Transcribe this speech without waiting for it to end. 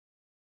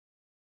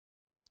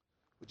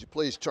Would you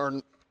please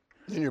turn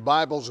in your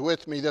Bibles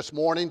with me this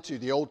morning to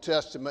the Old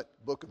Testament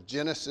book of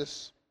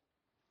Genesis,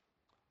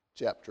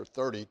 chapter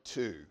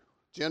 32.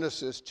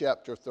 Genesis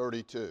chapter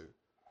 32. I'm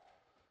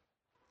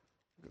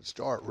going to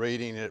start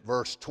reading at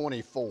verse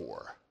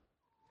 24.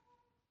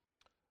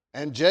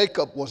 And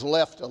Jacob was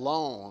left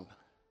alone,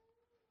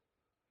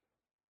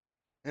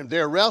 and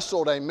there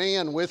wrestled a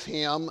man with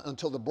him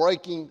until the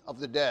breaking of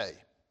the day.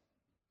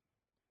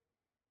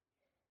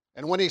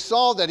 And when he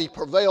saw that he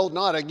prevailed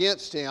not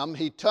against him,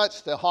 he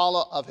touched the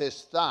hollow of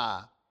his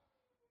thigh.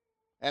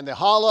 And the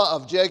hollow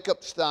of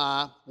Jacob's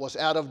thigh was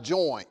out of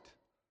joint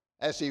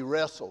as he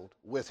wrestled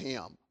with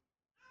him.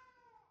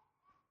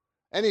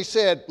 And he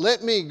said,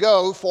 Let me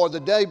go, for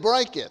the day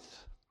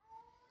breaketh.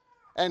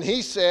 And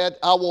he said,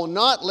 I will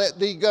not let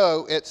thee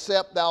go,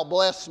 except thou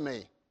bless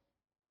me.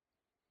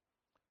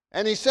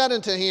 And he said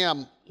unto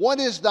him, What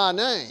is thy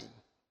name?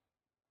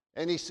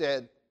 And he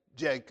said,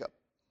 Jacob.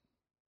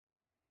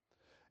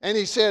 And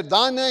he said,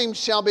 Thy name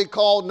shall be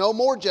called no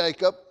more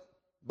Jacob,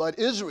 but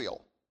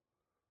Israel.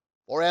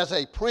 For as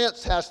a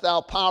prince hast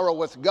thou power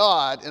with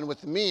God and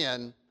with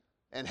men,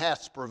 and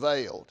hast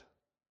prevailed.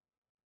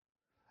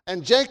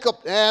 And Jacob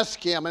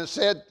asked him and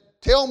said,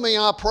 Tell me,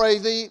 I pray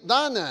thee,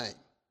 thy name.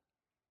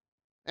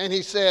 And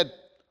he said,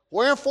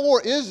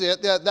 Wherefore is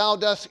it that thou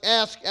dost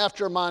ask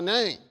after my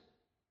name?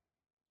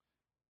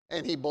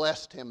 And he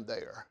blessed him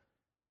there.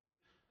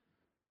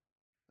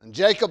 And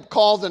Jacob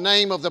called the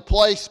name of the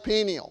place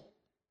Peniel.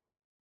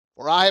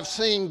 For I have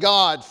seen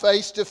God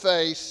face to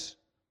face,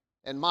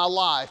 and my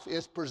life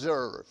is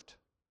preserved.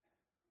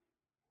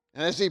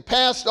 And as he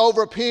passed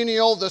over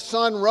Peniel, the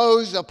sun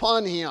rose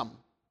upon him,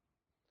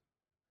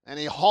 and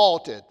he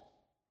halted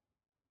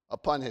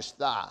upon his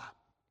thigh.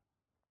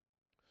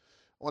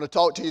 I want to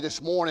talk to you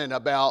this morning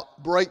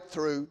about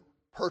breakthrough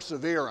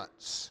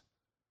perseverance.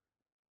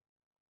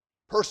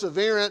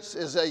 Perseverance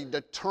is a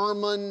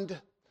determined,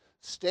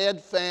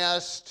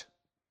 steadfast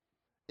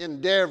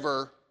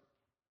endeavor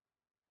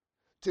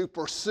to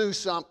pursue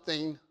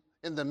something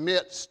in the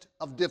midst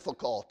of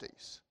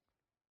difficulties.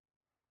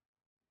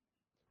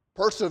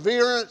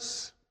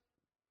 Perseverance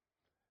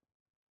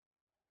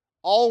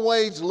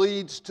always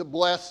leads to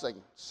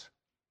blessings.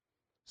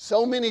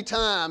 So many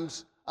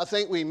times I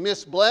think we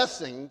miss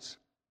blessings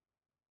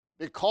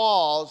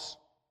because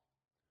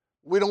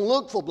we don't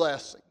look for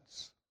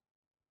blessings.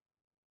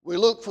 We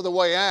look for the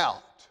way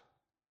out.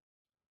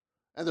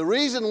 And the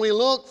reason we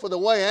look for the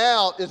way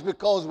out is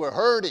because we're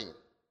hurting.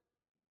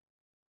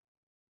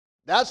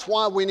 That's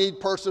why we need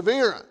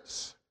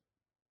perseverance.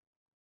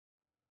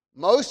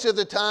 Most of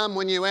the time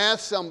when you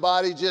ask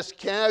somebody just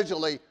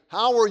casually,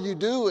 how are you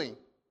doing?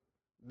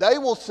 They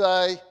will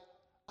say,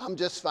 I'm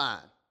just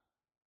fine.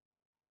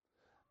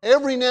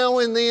 Every now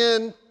and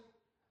then,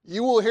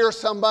 you will hear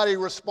somebody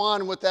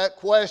respond with that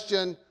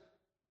question,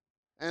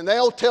 and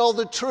they'll tell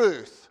the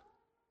truth.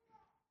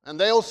 And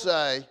they'll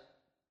say,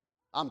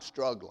 I'm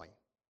struggling.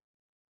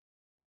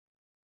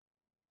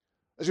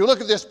 As you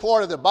look at this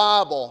part of the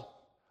Bible,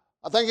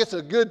 I think it's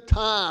a good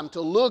time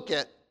to look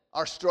at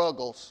our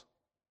struggles.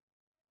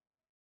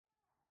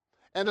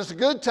 And it's a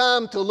good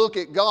time to look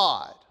at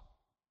God.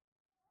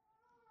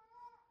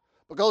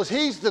 Because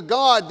He's the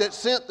God that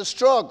sent the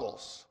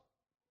struggles.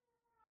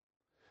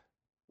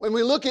 When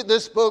we look at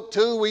this book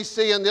too, we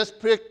see in this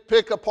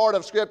particular part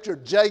of Scripture,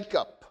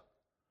 Jacob.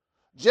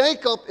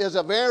 Jacob is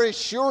a very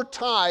sure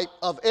type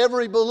of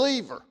every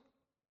believer.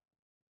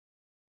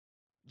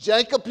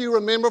 Jacob, you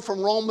remember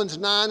from Romans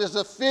 9, is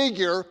a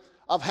figure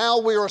of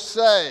how we are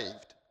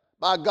saved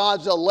by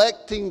God's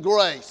electing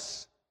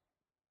grace.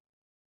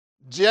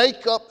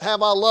 Jacob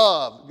have I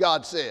loved,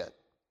 God said.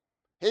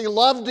 He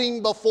loved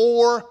him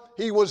before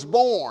he was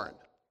born,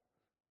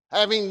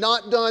 having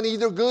not done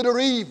either good or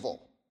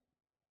evil.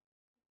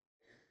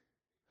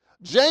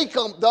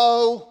 Jacob,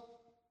 though,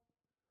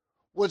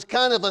 was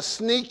kind of a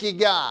sneaky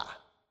guy.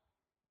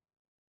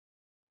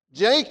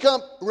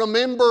 Jacob,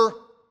 remember,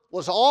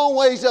 was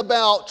always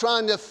about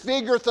trying to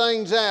figure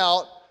things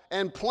out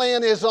and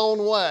plan his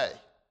own way.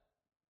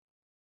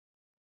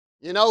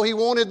 You know, he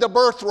wanted the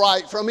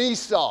birthright from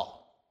Esau.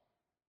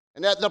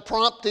 And at the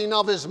prompting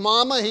of his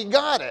mama, he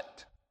got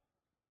it.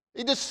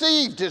 He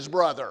deceived his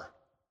brother.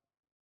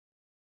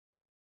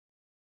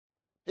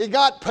 He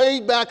got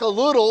paid back a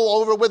little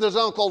over with his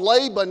uncle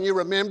Laban, you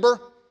remember,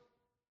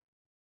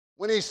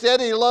 when he said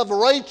he loved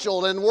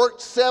Rachel and worked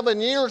 7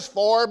 years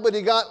for her, but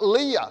he got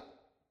Leah.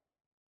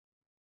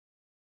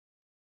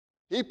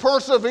 He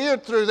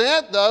persevered through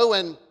that, though,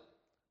 and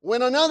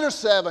went another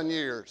 7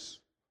 years,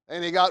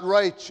 and he got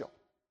Rachel.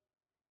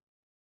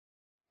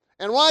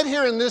 And right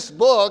here in this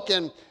book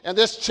and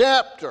this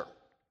chapter,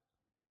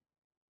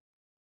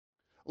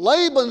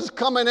 Laban's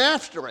coming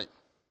after him.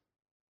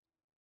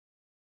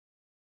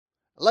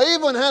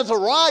 Laban has a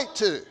right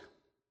to.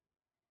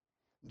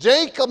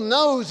 Jacob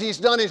knows he's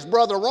done his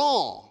brother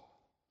wrong.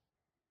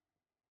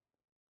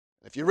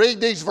 If you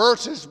read these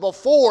verses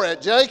before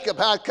it, Jacob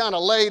had kind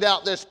of laid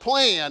out this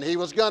plan. He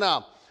was going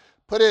to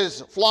put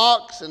his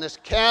flocks and his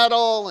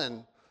cattle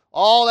and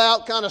all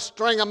out, kind of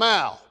string them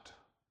out.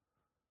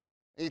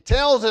 He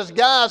tells his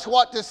guys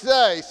what to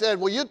say. He said,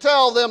 "Will you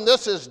tell them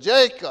this is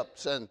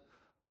Jacob's and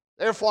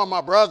therefore my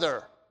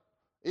brother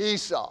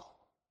Esau?"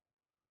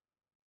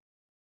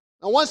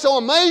 Now, what's so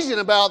amazing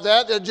about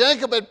that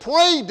Jacob had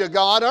prayed to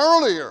God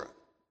earlier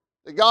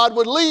that God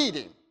would lead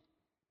him.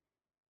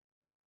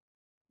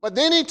 But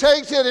then he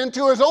takes it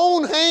into his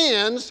own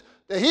hands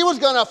that he was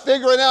going to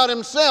figure it out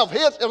himself.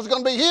 It was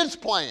going to be his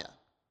plan.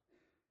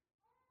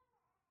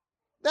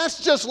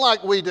 That's just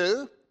like we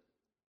do.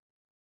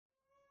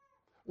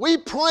 We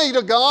pray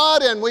to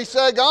God and we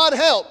say, "God,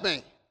 help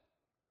me."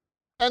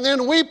 And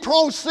then we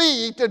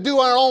proceed to do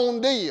our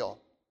own deal.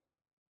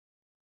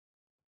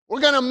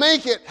 We're going to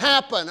make it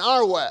happen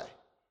our way.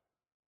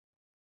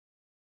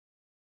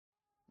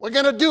 We're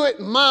going to do it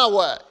my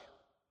way.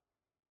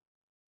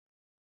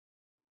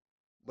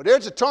 But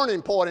there's a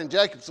turning point in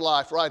Jacob's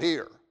life right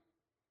here.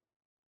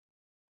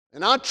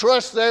 And I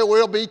trust there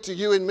will be to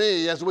you and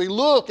me as we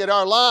look at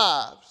our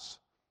lives.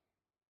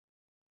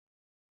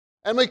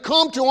 And we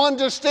come to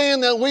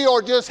understand that we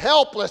are just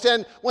helpless.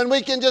 And when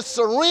we can just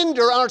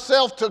surrender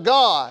ourselves to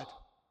God,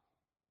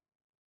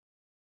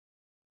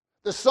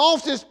 the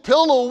softest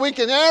pillow we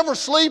can ever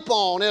sleep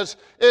on is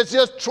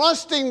just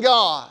trusting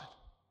God.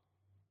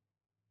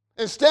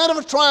 Instead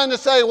of trying to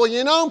say, "Well,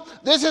 you know,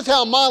 this is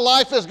how my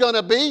life is going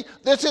to be.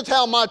 This is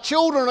how my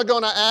children are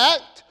going to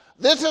act.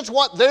 This is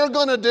what they're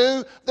going to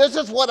do. This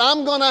is what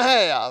I'm going to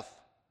have."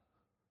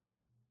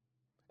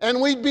 And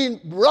we'd be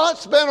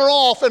much better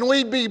off and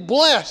we'd be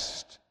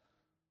blessed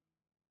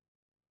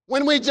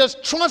when we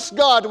just trust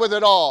God with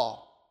it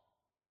all.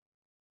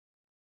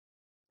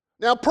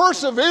 Now,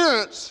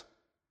 perseverance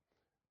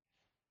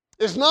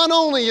is not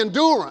only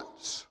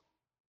endurance.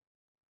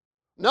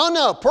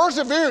 No.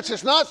 Perseverance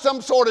is not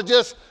some sort of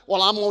just,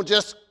 "Well, I'm going to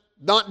just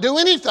not do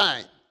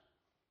anything."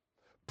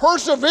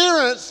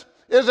 Perseverance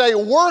is a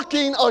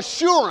working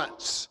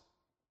assurance.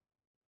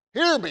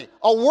 Hear me.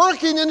 A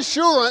working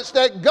assurance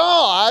that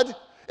God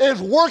is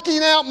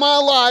working out my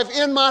life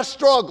in my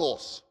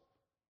struggles.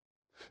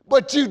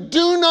 But you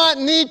do not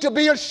need to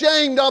be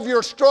ashamed of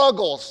your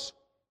struggles.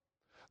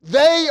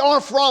 They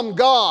are from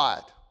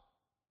God.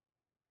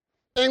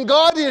 And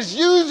God is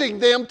using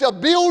them to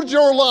build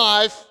your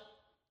life,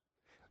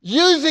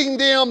 using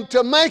them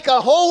to make a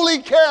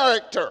holy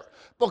character,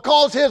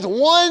 because His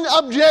one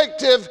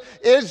objective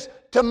is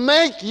to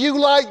make you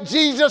like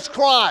Jesus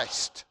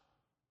Christ.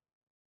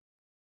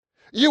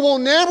 You will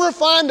never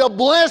find a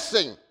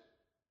blessing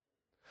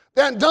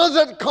that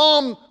doesn't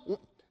come,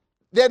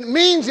 that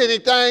means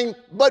anything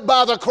but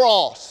by the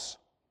cross.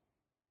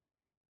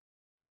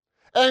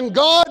 And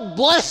God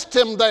blessed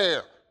him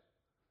there.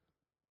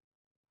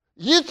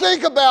 You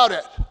think about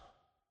it.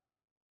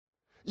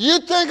 You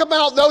think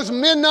about those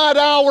midnight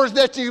hours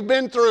that you've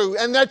been through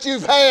and that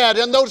you've had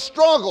and those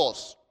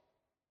struggles.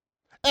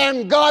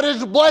 And God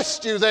has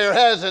blessed you there,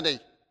 hasn't He?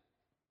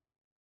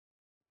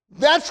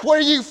 That's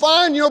where you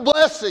find your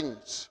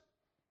blessings.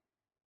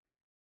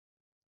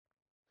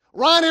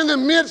 Right in the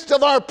midst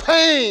of our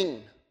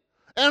pain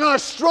and our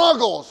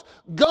struggles,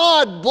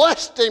 God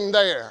blessed him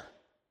there.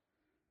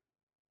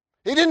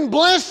 He didn't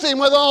bless him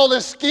with all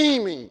this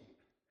scheming.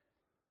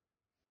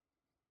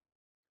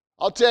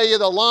 I'll tell you,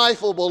 the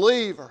life of a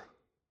believer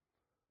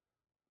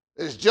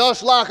is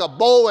just like a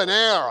bow and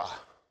arrow.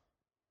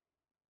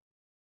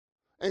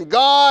 And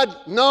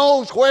God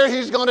knows where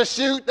He's going to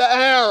shoot the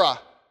arrow.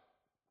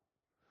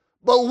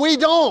 But we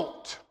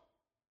don't.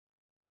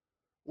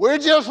 We're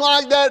just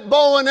like that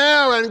bow and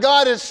arrow, and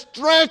God is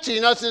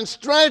stretching us and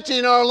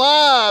stretching our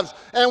lives.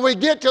 And we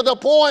get to the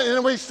point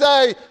and we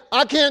say,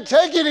 "I can't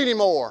take it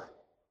anymore."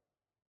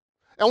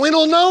 And we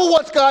don't know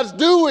what God's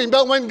doing,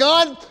 but when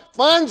God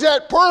finds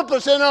that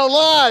purpose in our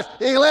life,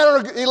 He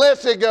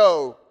lets it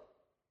go.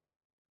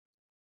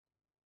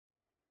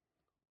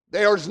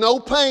 There's no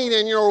pain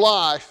in your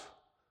life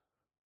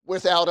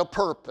without a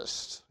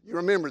purpose. You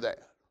remember that.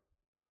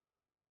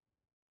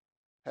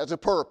 Has a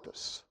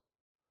purpose.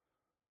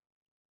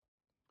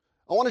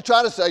 I want to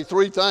try to say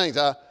three things.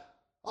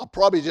 I'll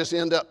probably just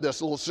end up this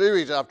little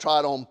series I've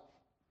tried on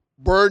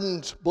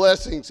burdens,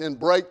 blessings, and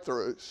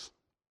breakthroughs.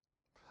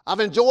 I've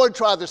enjoyed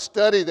trying to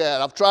study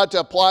that. I've tried to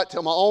apply it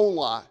to my own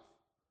life.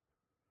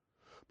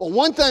 But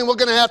one thing we're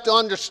going to have to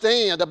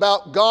understand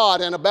about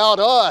God and about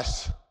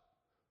us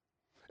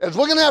is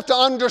we're going to have to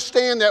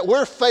understand that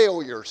we're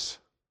failures.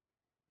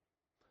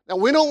 Now,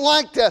 we don't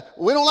like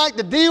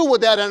to deal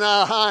with that in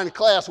our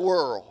high-class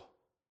world.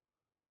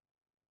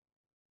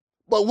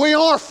 But we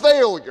are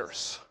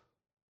failures.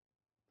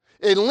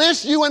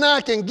 Unless you and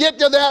I can get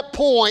to that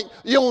point,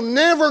 you'll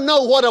never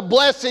know what a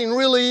blessing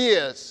really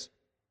is.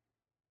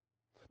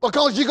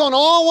 Because you're going to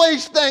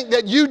always think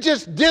that you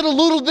just did a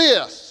little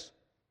this.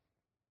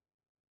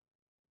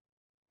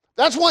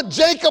 That's what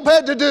Jacob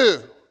had to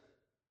do.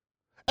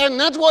 And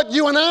that's what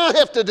you and I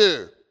have to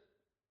do.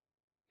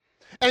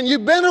 And you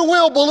better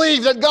well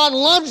believe that God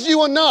loves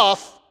you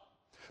enough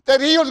that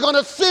He is going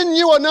to send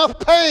you enough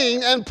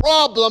pain and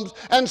problems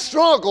and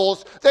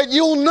struggles that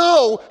you'll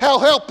know how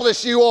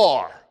helpless you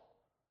are.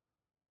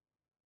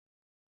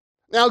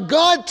 Now,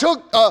 God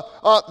took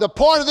the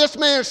part of this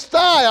man's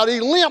thigh out. He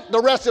limped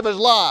the rest of his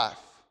life.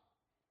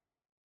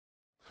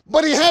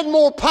 But he had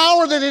more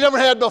power than he'd ever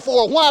had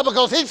before. Why?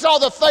 Because he saw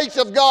the face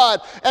of God,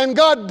 and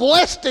God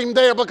blessed him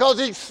there because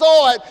he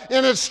saw it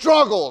in his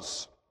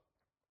struggles.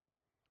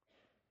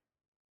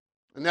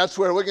 And that's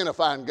where we're going to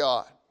find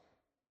God.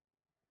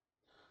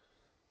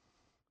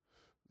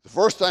 The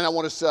first thing I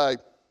want to say,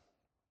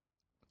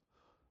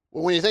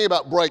 well, when you think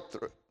about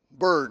breakthrough,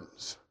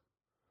 burdens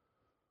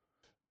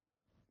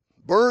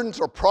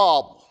are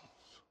problems,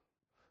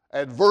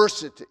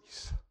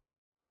 adversities.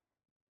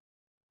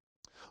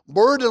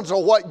 Burdens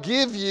are what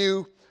give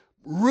you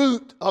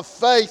root of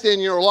faith in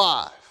your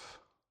life.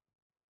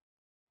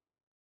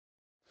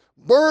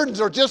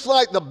 Burdens are just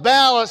like the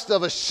ballast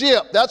of a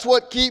ship. That's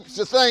what keeps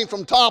the thing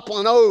from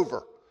toppling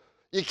over.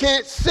 You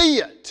can't see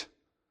it,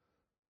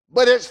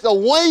 but it's the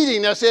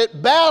weightiness.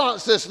 It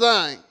balances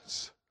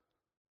things.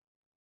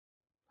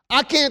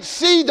 I can't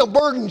see the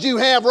burdens you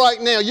have right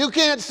now. You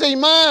can't see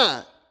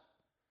mine.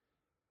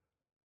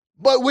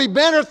 But we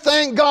better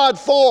thank God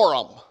for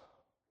them.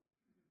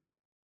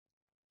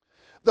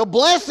 The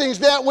blessings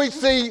that we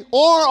see are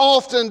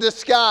often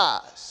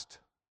disguised.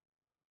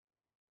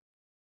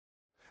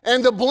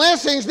 And the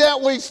blessings that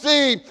we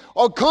see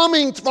are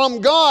coming from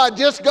God,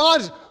 just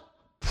God's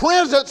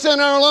presence in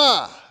our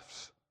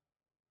lives.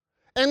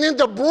 And then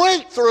the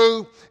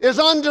breakthrough is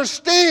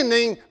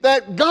understanding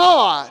that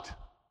God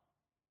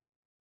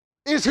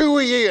is who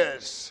He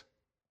is.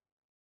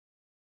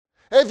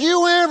 Have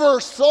you ever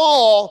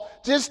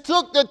just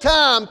took the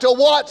time to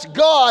watch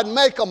God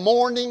make a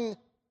morning?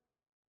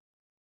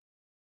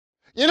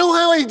 You know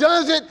how He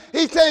does it?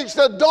 He takes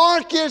the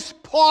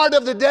darkest part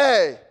of the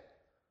day,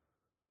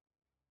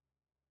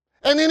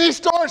 and then He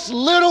starts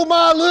little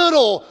by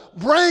little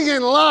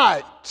bringing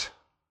light.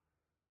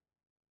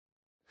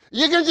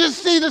 You can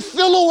just see the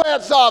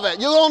silhouettes of it.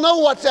 You don't know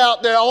what's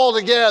out there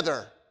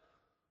altogether.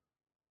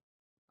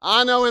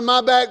 I know in my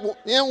back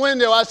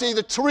window I see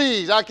the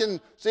trees. I can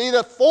see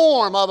the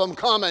form of them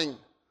coming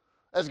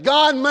as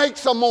God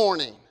makes a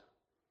morning.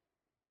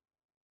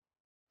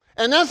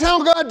 And that's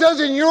how God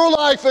does in your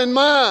life and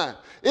mine.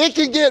 It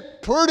can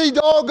get pretty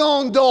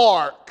doggone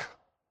dark.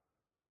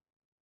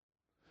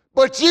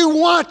 But you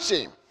watch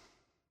Him.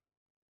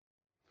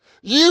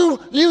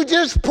 You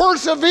just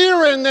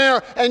persevere in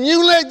there, and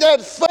you let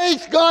that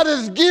faith God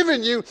has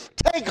given you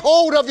take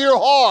hold of your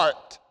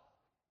heart.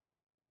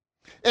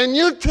 And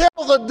you tell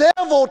the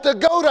devil to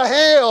go to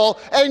hell,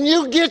 and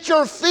you get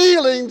your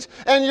feelings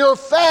and your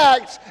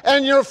facts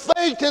and your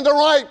faith in the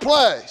right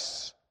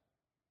place.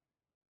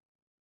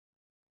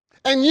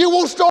 And you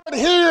will start to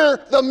hear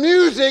the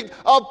music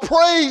of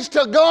praise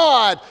to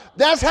God.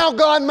 That's how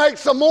God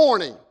makes the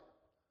morning.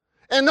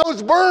 And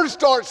those birds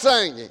start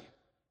singing.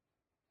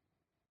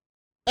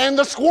 And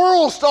the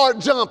squirrels start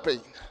jumping.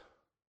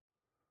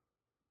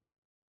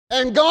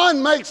 And God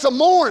makes a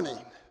morning.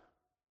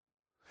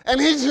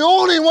 And He's the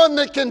only one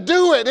that can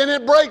do it. And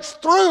it breaks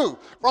through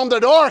from the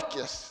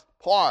darkest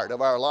part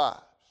of our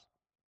lives.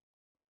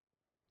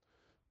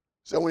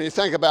 So when you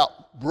think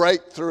about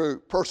breakthrough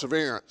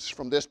perseverance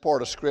from this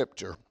part of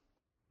Scripture,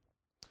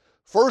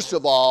 first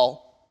of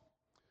all,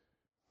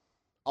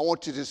 I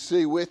want you to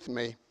see with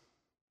me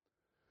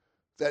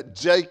that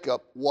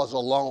Jacob was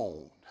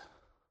alone.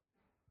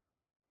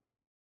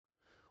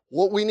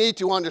 What we need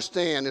to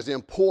understand is the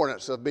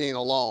importance of being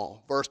alone.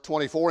 Verse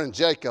 24, and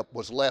Jacob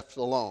was left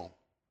alone.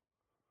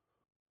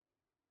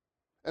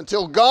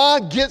 Until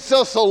God gets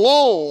us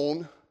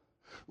alone,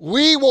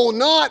 we will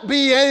not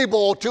be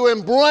able to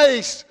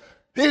embrace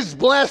His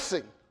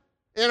blessing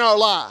in our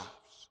lives.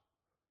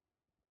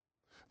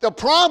 The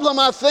problem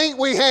I think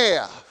we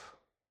have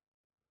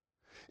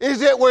is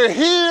that we're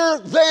here,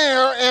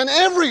 there, and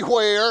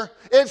everywhere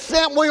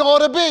except we ought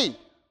to be,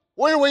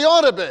 where we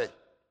ought to be.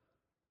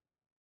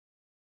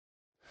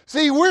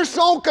 See, we're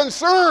so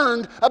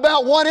concerned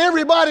about what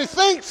everybody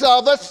thinks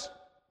of us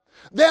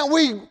that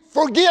we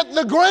forget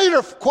the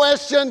greater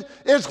question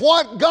is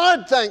what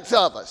God thinks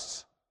of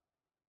us.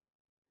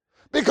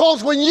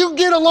 Because when you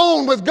get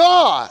alone with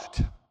God,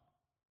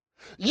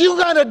 you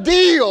got to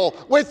deal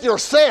with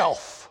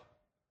yourself.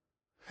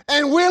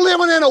 And we're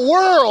living in a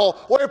world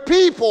where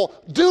people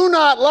do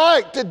not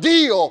like to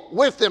deal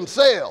with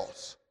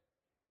themselves.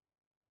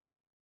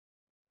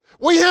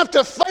 We have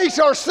to face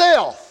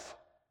ourselves.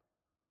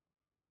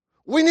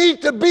 We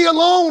need to be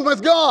alone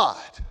with God.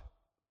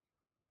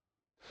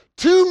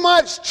 Too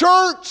much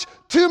church,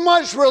 too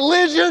much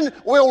religion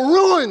will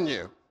ruin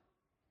you.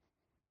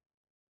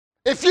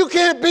 If you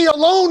can't be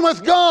alone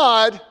with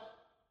God,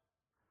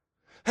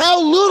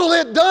 how little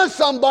it does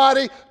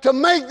somebody to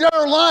make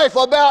their life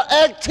about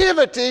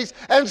activities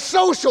and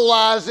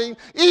socializing,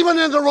 even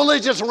in the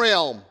religious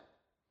realm.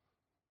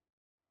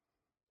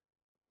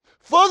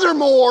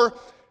 Furthermore,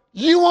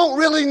 you won't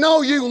really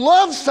know you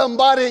love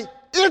somebody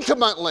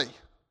intimately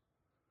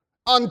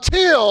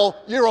until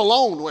you're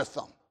alone with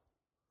them.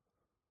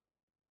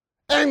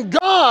 And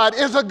God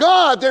is a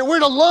God that we're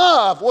to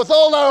love with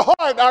all our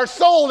heart, our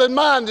soul, and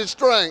mind and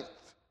strength.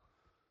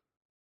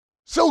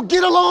 So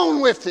get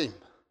alone with Him.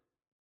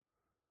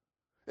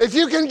 If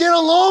you can get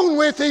along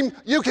with him,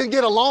 you can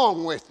get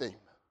along with him.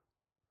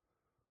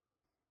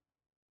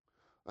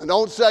 And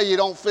don't say you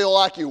don't feel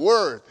like you're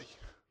worthy.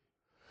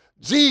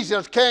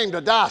 Jesus came to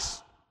die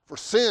for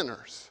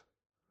sinners.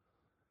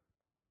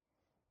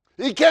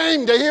 He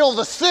came to heal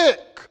the sick.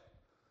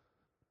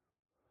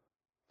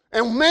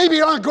 And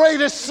maybe our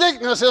greatest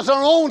sickness is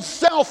our own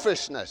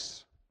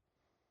selfishness.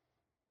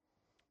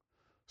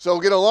 So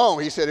get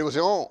along. He said it was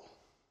on.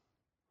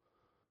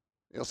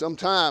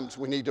 Sometimes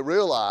we need to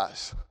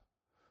realize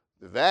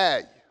the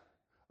value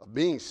of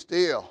being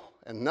still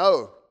and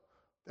know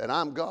that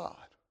I'm God.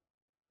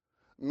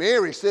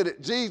 Mary sat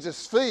at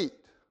Jesus' feet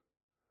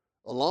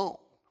alone.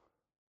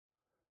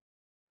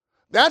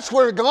 That's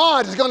where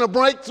God is going to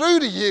break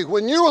through to you,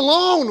 when you're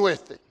alone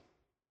with him.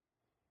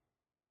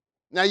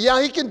 Now,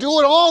 yeah, he can do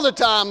it all the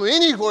time,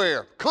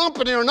 anywhere,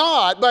 company or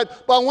not,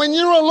 but when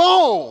you're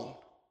alone,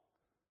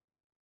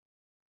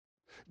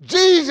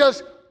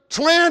 Jesus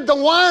tread the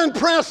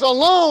winepress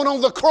alone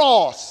on the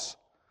cross.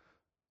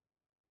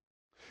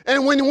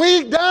 And when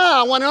we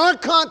die, when our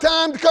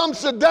time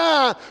comes to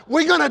die,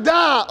 we're going to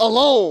die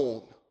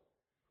alone.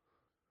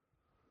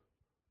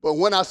 But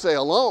when I say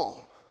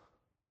alone,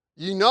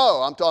 you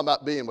know I'm talking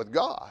about being with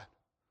God.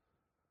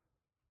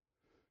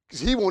 Because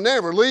he will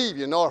never leave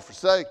you nor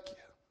forsake you.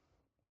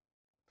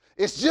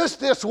 It's just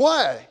this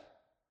way.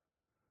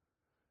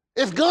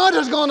 If God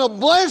is going to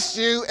bless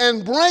you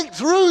and break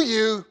through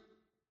you,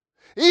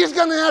 he's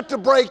going to have to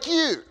break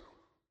you.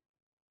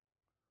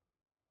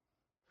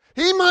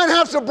 He might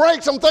have to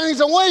break some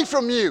things away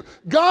from you.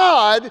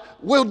 God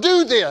will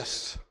do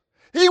this.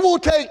 He will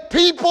take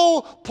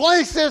people,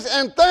 places,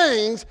 and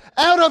things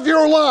out of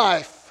your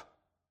life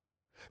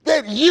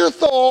that you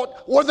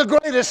thought were the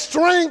greatest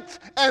strength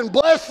and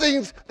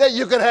blessings that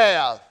you could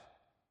have,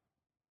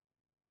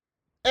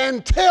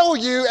 and tell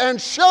you and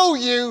show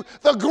you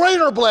the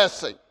greater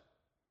blessing.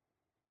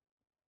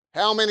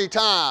 How many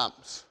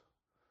times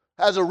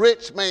has a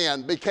rich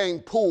man became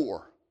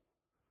poor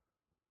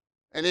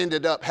and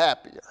ended up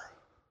happier?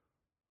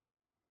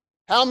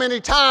 How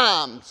many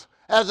times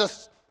has a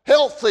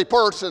healthy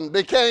person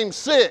became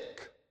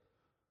sick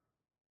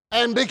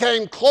and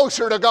became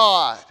closer to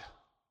God?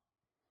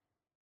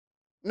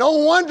 No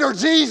wonder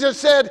Jesus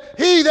said,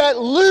 he that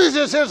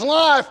loses his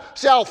life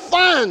shall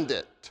find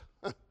it.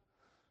 Isn't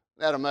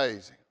that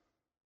amazing?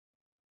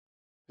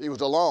 He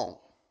was alone.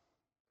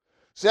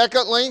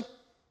 Secondly,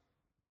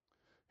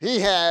 he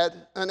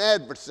had an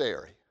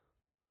adversary.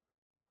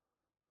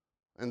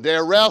 And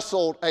there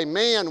wrestled a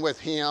man with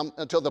him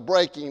until the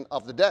breaking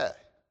of the day.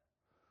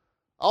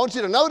 I want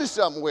you to notice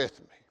something with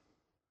me.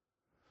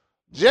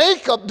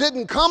 Jacob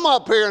didn't come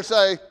up here and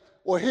say,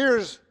 well,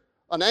 here's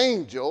an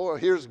angel, or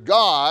here's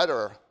God,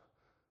 or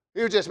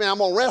here's this man, I'm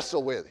going to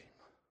wrestle with him.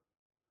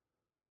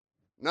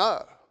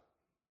 No.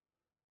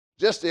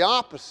 Just the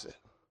opposite.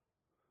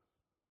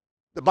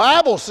 The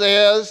Bible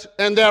says,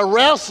 and there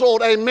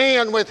wrestled a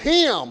man with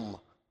him.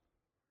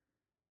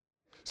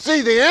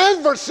 See, the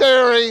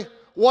adversary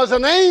was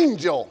an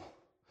angel,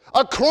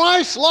 a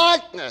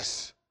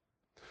Christ-likeness.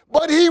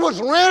 But he was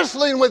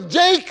wrestling with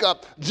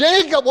Jacob.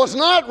 Jacob was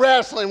not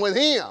wrestling with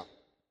him.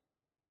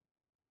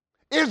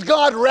 Is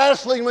God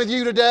wrestling with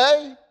you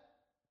today?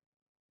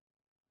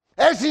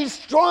 Has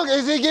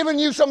he given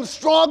you some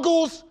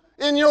struggles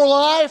in your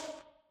life?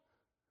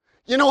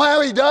 You know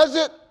how he does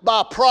it?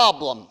 By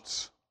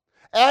problems,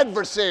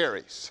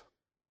 adversaries.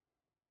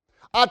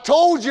 I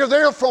told you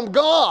they're from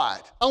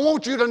God. I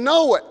want you to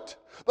know it,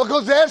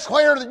 because that's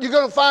where you're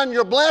going to find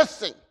your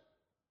blessing.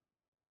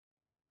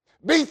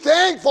 Be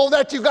thankful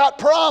that you got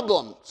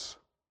problems.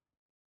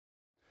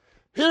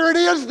 Here it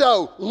is,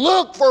 though.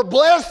 Look for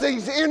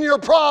blessings in your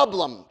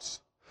problems.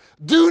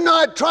 Do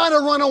not try to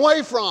run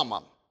away from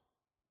them.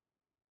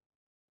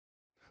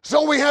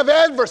 So we have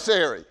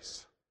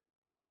adversaries.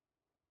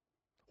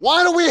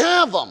 Why do we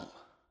have them?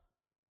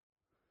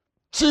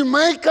 To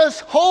make us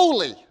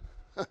holy.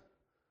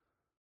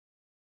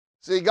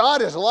 See,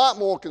 God is a lot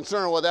more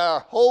concerned with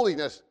our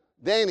holiness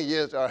than he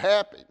is our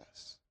happiness.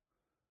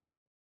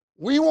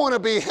 We want to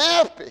be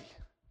happy.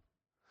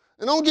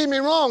 And don't get me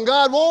wrong,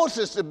 God wants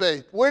us to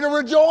be. We're to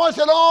rejoice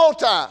at all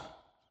times.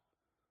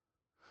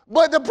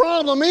 But the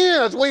problem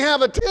is we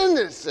have a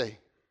tendency,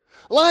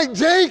 like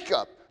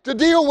Jacob, to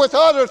deal with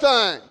other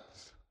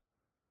things.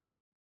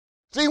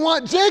 See,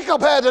 what Jacob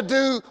had to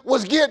do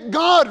was get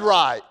God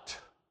right.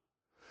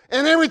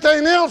 And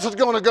everything else was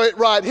going to get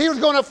right. He was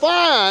going to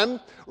find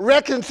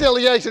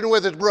reconciliation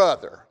with his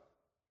brother.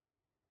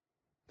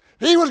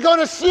 He was going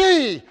to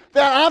see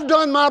that I've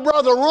done my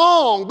brother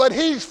wrong, but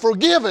he's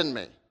forgiven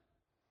me.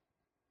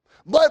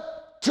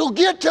 But to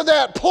get to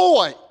that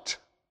point,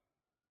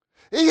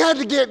 he had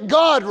to get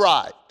God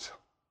right.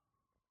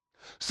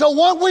 So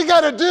what we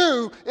got to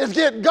do is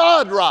get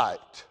God right.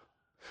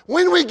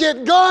 When we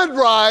get God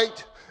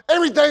right,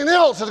 everything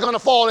else is going to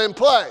fall in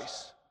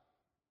place.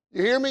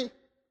 You hear me?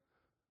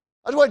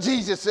 That's what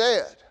Jesus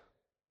said.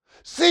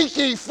 Seek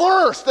ye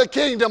first the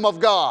kingdom of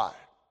God,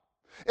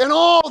 and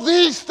all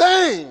these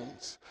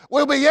things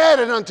will be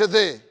added unto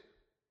thee.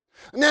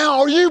 Now,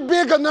 are you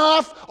big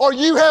enough or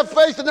you have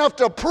faith enough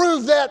to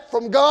prove that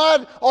from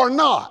God or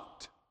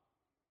not?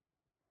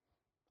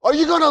 Are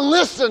you going to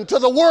listen to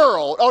the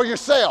world or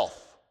yourself?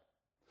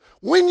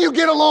 When you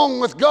get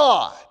along with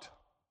God,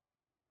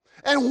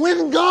 and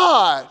when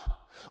God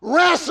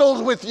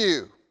wrestles with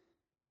you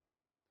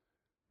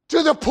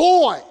to the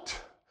point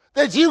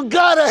that you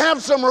got to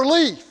have some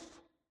relief,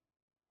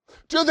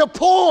 to the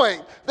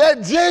point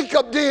that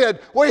Jacob did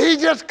where he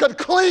just could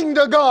cling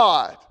to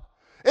God.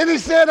 And he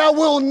said, I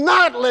will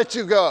not let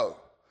you go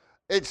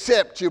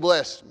except you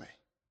bless me.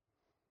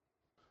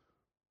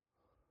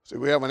 See,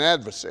 we have an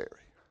adversary.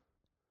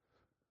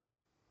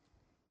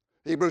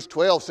 Hebrews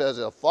 12 says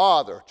a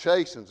father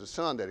chastens the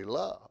son that he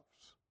loves.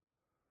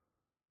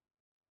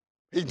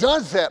 He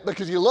does that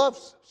because he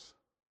loves us.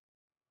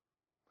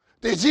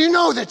 Did you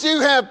know that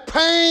you have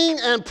pain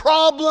and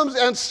problems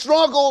and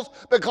struggles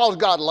because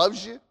God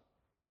loves you?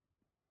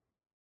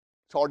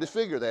 It's hard to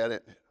figure that,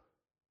 isn't it?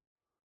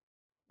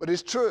 But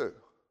it's true.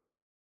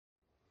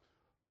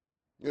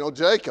 You know,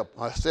 Jacob,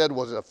 I said,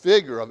 was a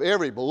figure of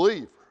every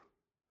believer.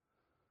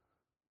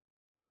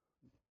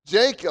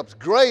 Jacob's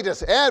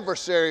greatest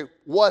adversary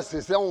was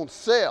his own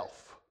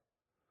self.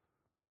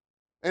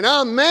 And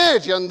I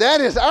imagine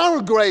that is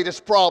our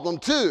greatest problem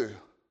too.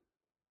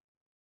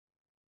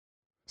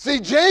 See,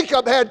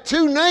 Jacob had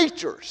two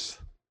natures.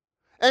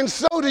 And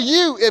so do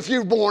you if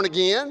you're born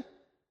again.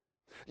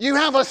 You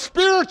have a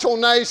spiritual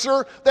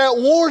nature that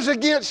wars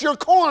against your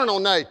carnal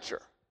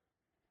nature.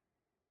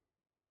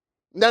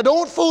 Now,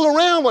 don't fool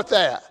around with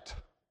that.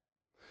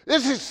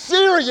 This is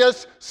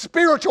serious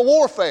spiritual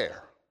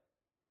warfare.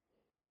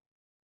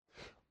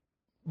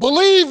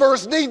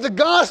 Believers need the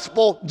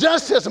gospel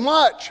just as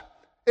much,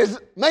 as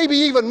maybe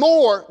even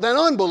more, than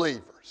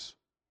unbelievers.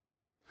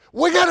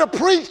 We got to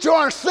preach to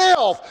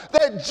ourselves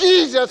that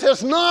Jesus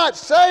has not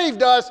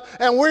saved us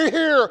and we're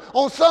here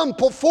on some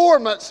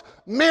performance,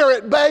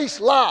 merit-based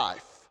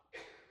life.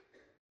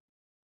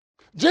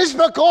 Just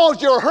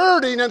because you're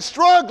hurting and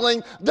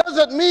struggling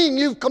doesn't mean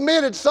you've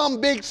committed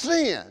some big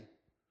sin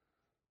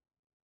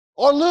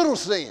or little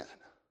sin.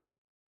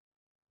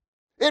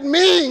 It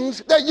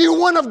means that you're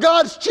one of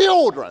God's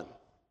children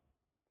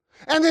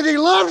and that He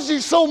loves you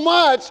so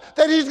much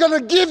that He's going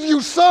to give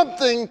you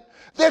something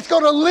that's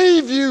going to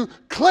leave you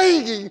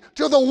clinging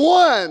to the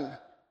one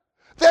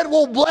that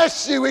will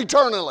bless you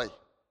eternally.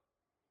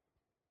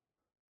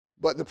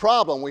 But the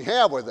problem we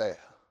have with that,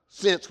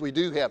 since we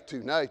do have two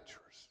natures,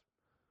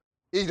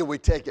 either we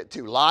take it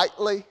too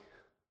lightly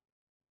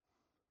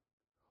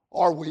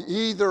or we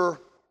either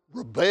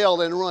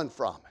rebel and run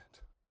from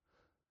it.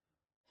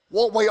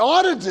 What we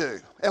ought to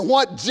do, and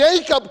what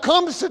Jacob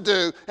comes to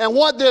do, and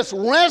what this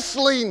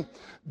wrestling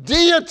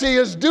deity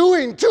is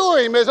doing to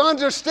him, is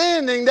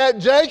understanding that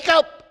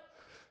Jacob,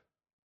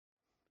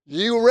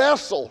 you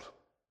wrestled,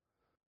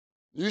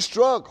 you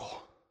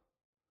struggle.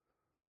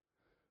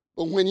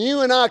 But when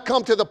you and I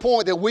come to the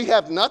point that we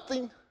have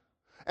nothing,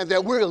 and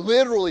that we're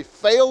literally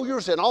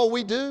failures in all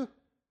we do,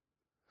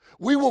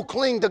 we will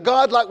cling to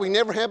God like we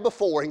never have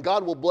before, and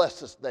God will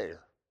bless us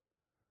there.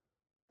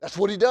 That's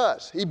what He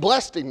does. He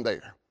blessed him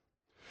there.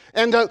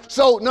 And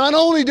so not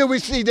only do we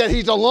see that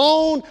he's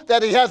alone,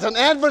 that he has an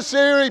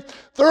adversary,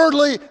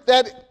 thirdly,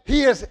 that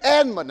he is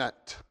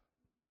adamant.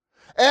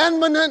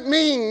 Adamant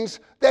means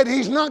that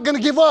he's not going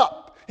to give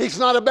up. He's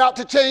not about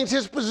to change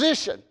his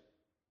position.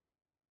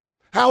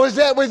 How is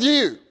that with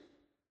you?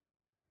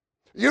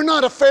 You're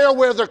not a fair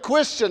weather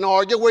Christian,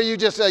 are you, where you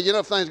just say, you know,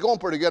 if things are going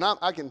pretty good,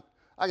 I can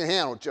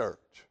handle church.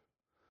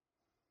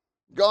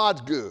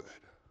 God's good.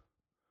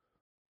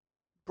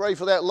 Pray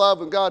for that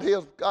love and God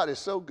heals. God is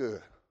so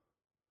good.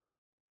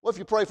 What if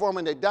you pray for them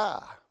and they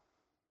die?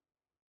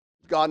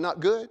 Is God not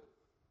good?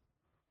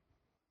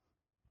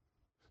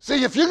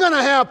 See, if you're going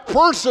to have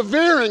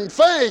persevering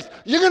faith,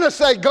 you're going to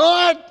say,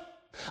 God,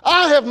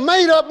 I have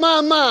made up my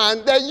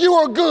mind that you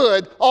are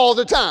good all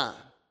the time.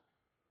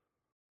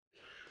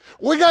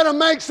 We got to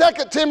make 2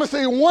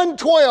 Timothy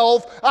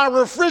 1:12 our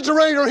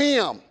refrigerator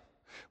hymn,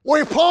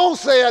 where Paul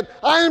said,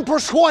 I am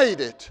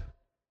persuaded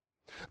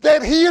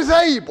that he is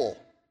able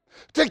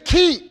to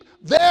keep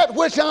that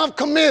which I've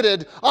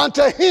committed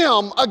unto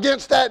him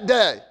against that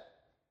day.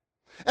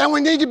 And we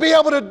need to be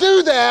able to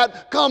do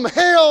that come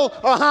hell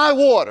or high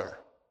water.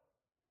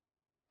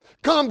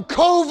 Come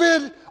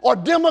COVID or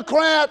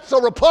Democrats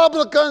or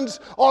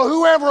Republicans or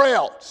whoever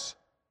else.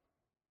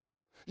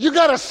 You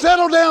got to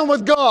settle down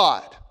with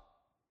God.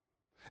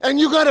 And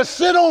you got to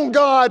sit on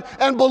God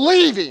and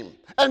believe Him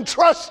and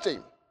trust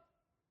Him.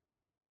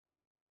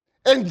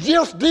 And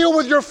just deal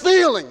with your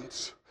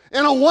feelings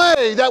in a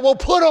way that will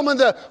put them in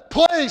the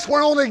place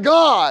where only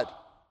God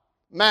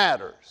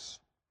matters.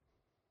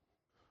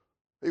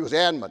 He was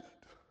adamant.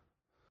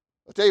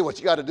 I'll tell you what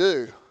you got to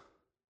do.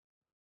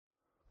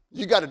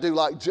 You got to do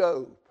like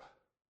Job.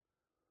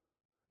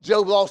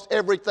 Job lost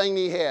everything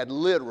he had,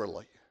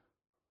 literally.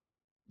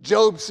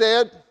 Job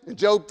said in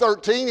Job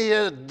 13, he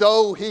said,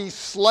 though he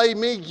slay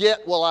me,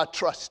 yet will I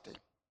trust him.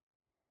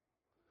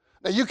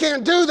 Now you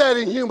can't do that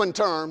in human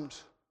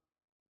terms.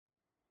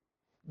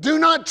 Do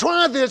not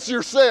try this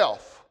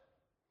yourself.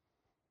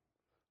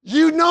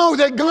 you know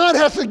that God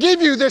has to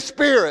give you this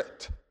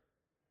spirit.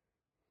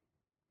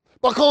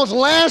 Because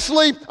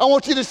lastly, I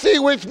want you to see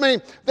with me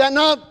that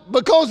not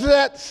because of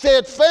that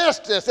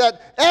steadfastness,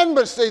 that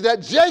embassy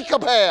that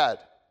Jacob had,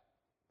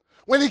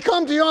 when he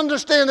come to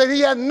understand that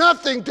he had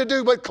nothing to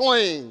do but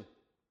cling,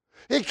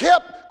 he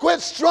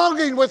quit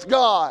struggling with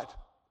God.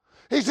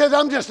 He said,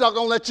 I'm just not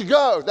going to let you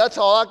go. That's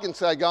all I can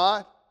say,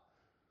 God.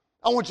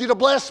 I want you to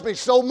bless me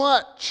so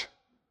much.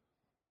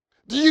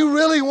 Do you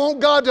really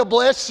want God to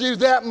bless you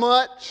that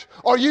much?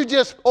 Or are you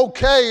just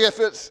okay if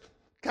it's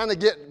kind of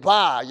getting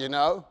by, you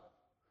know?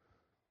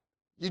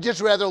 You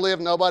just rather live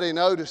nobody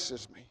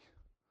notices me.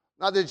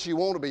 Not that you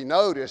want to be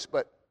noticed,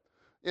 but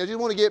you just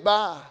want to get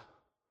by.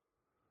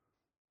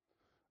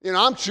 You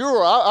know, I'm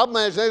sure, I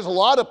imagine there's a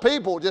lot of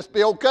people just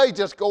be okay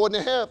just going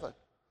to heaven.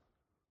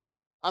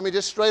 I mean,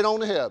 just straight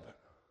on to heaven.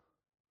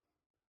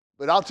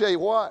 But I'll tell you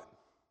what,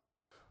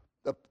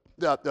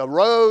 the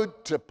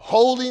road to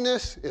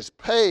holiness is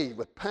paved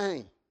with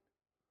pain.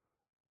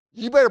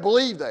 You better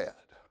believe that.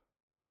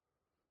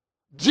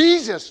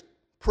 Jesus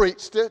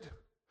preached it.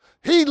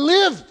 He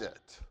lived it.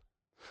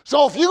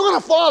 So if you're going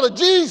to follow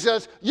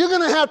Jesus, you're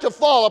going to have to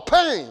follow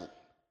pain,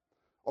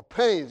 or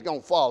pain's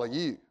going to follow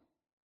you.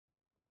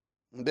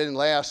 And then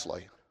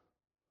lastly,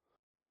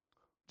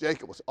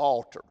 Jacob was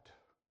altered.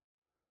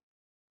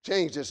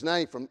 Changed his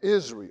name from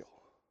Israel,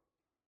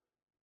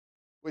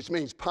 which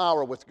means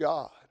power with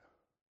God.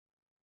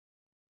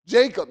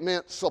 Jacob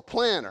meant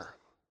supplanter,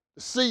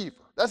 deceiver.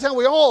 That's how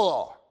we all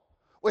are.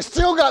 We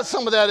still got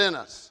some of that in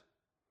us.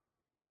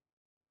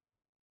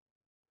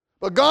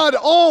 But God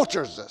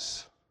alters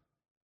us.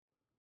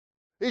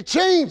 He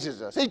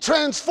changes us. He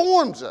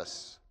transforms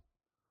us.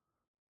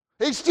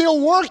 He's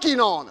still working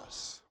on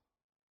us.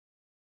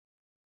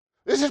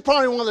 This is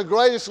probably one of the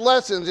greatest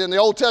lessons in the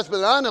Old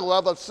Testament that I know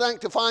of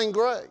sanctifying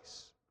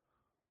grace.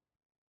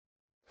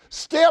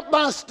 Step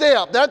by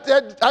step.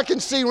 That I can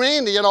see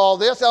Randy in all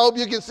this. I hope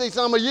you can see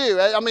some of you.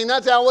 I mean,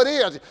 that's how it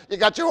is. You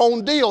got your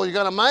own deal you're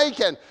going to make,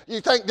 and you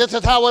think this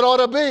is how it ought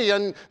to be.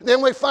 And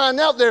then we find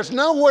out there's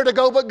nowhere to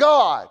go but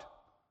God.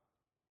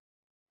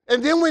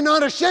 And then we're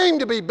not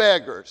ashamed to be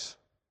beggars.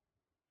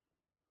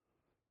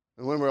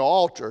 And when we're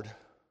altered,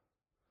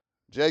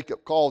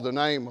 Jacob called the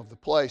name of the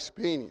place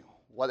Peniel.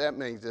 What that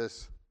means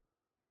is,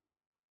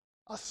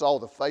 I saw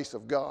the face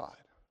of God.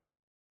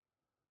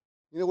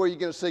 You know where you're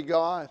going to see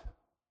God?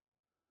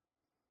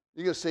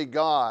 You're going to see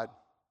God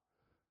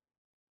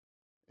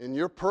in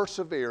your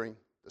persevering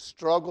the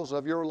struggles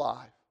of your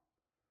life,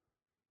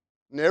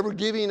 never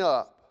giving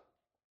up,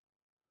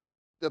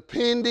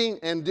 depending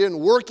and then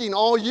working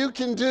all you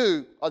can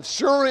do,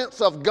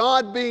 assurance of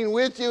God being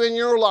with you in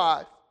your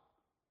life.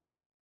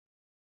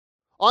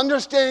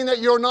 Understanding that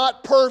you're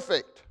not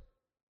perfect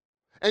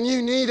and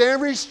you need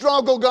every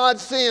struggle God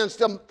sends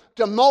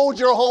to mold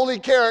your holy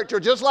character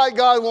just like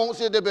God wants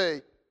it to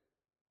be.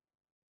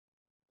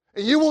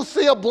 And you will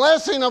see a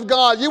blessing of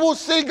God. You will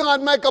see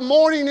God make a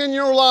morning in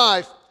your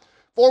life.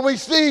 For we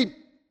see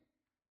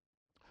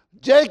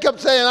Jacob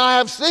saying, I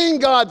have seen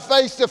God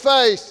face to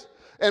face,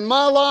 and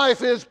my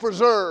life is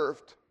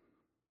preserved.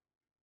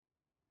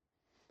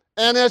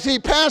 And as he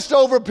passed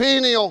over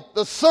Peniel,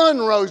 the sun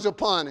rose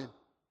upon him.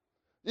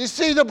 You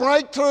see the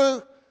breakthrough?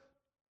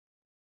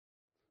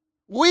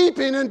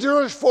 Weeping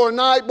endures for a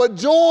night, but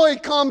joy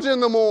comes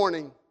in the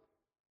morning.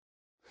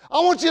 I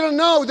want you to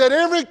know that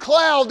every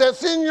cloud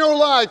that's in your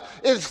life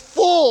is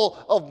full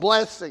of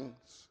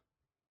blessings.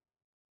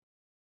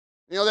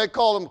 You know, they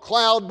call them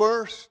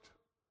cloudburst.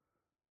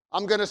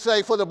 I'm going to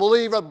say for the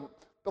believer,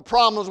 the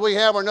problems we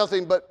have are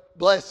nothing but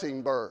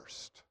blessing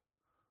burst.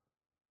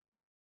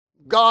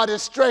 God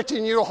is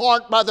stretching your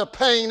heart by the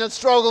pain and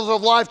struggles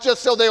of life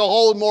just so they'll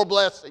hold more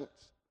blessings.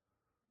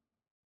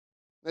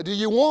 Now, do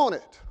you want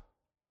it?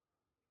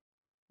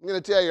 I'm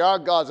going to tell you, our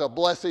God's a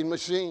blessing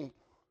machine.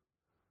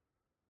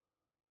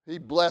 He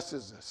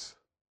blesses us.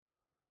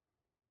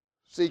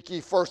 Seek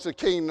ye first the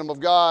kingdom of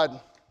God.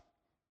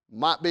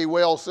 Might be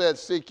well said,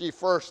 seek ye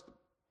first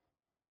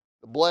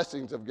the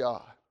blessings of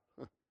God.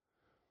 If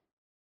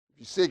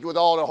you seek it with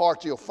all the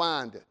heart, you'll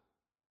find it.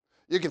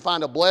 You can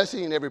find a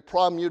blessing in every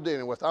problem you're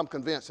dealing with. I'm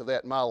convinced of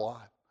that in my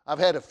life. I've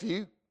had a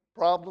few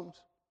problems,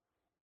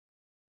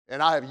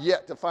 and I have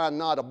yet to find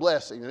not a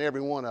blessing in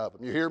every one of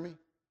them. You hear me?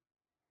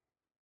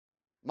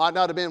 Might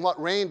not have been what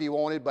Randy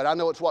wanted, but I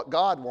know it's what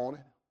God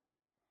wanted.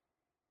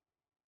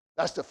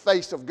 That's the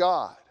face of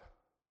God.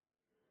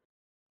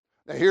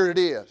 Now here it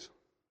is.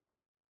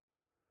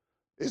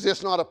 Is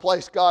this not a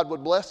place God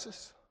would bless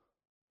us?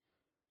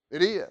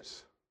 It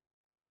is.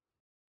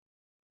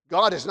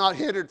 God is not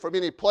hindered from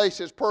any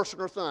places,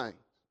 person, or thing.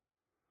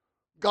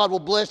 God will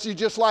bless you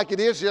just like it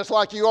is, just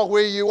like you are,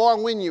 where you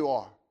are, when you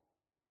are.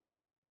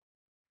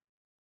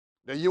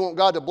 Now you want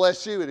God to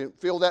bless you and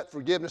feel that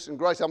forgiveness and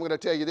grace. I'm going to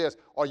tell you this.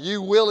 Are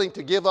you willing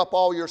to give up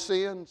all your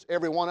sins,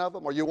 every one of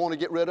them, or you want to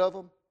get rid of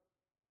them?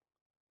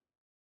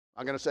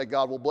 I'm going to say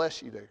God will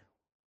bless you there.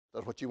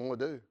 That's what you want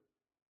to do.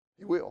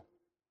 He will.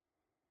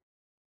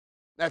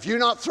 Now, if you're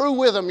not through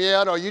with them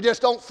yet, or you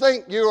just don't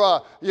think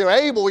you're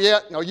able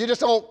yet, or you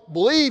just don't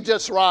believe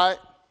just right,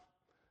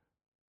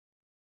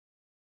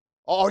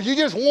 or you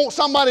just want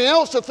somebody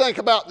else to think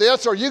about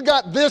this, or you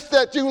got this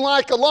that you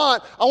like a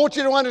lot, I want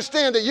you to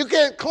understand that you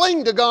can't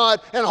cling to God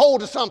and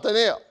hold to something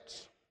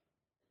else.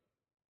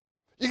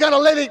 You got to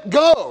let it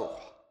go.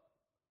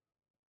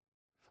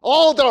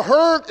 All the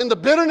hurt and the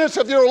bitterness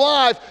of your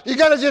life, you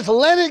got to just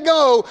let it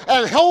go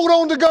and hold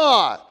on to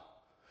God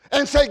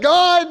and say,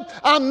 God,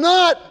 I'm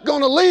not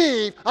going to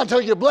leave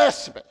until you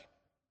bless me.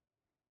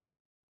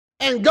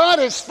 And God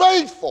is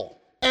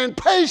faithful and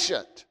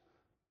patient.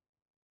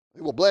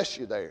 He will bless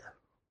you there.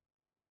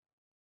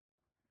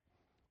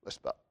 Let's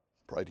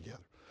pray together.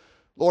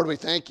 Lord, we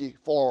thank you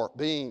for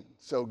being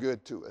so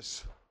good to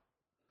us.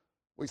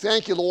 We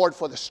thank you, Lord,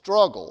 for the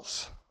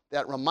struggles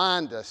that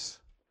remind us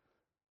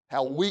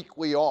how weak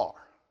we are.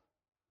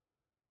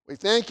 We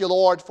thank you,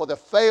 Lord, for the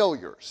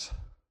failures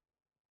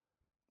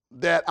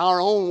that our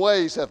own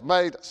ways have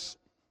made us,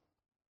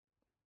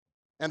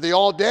 and the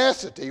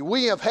audacity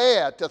we have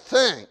had to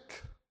think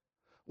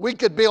we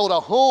could build a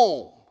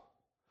home,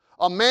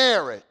 a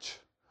marriage,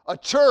 a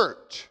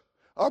church,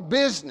 a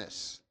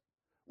business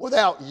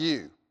without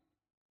you.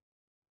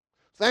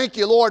 Thank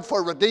you, Lord,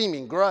 for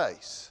redeeming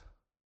grace.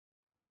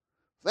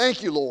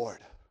 Thank you, Lord,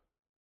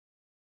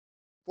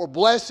 for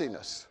blessing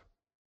us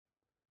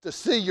to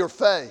see your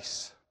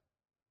face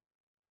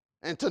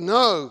and to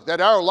know that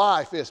our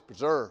life is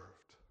preserved.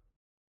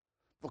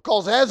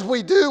 Because as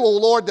we do, O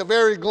Lord, the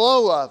very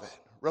glow of it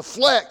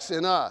reflects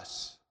in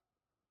us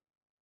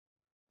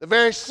the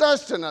very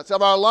sustenance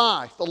of our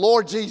life, the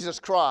Lord Jesus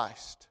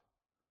Christ.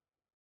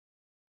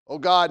 O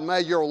God,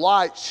 may your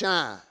light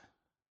shine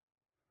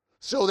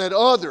so that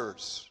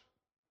others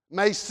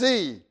may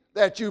see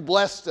that you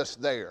blessed us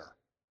there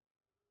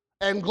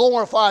and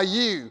glorify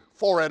you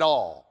for it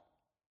all.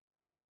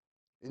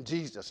 In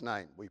Jesus'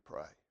 name we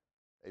pray.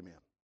 Amen.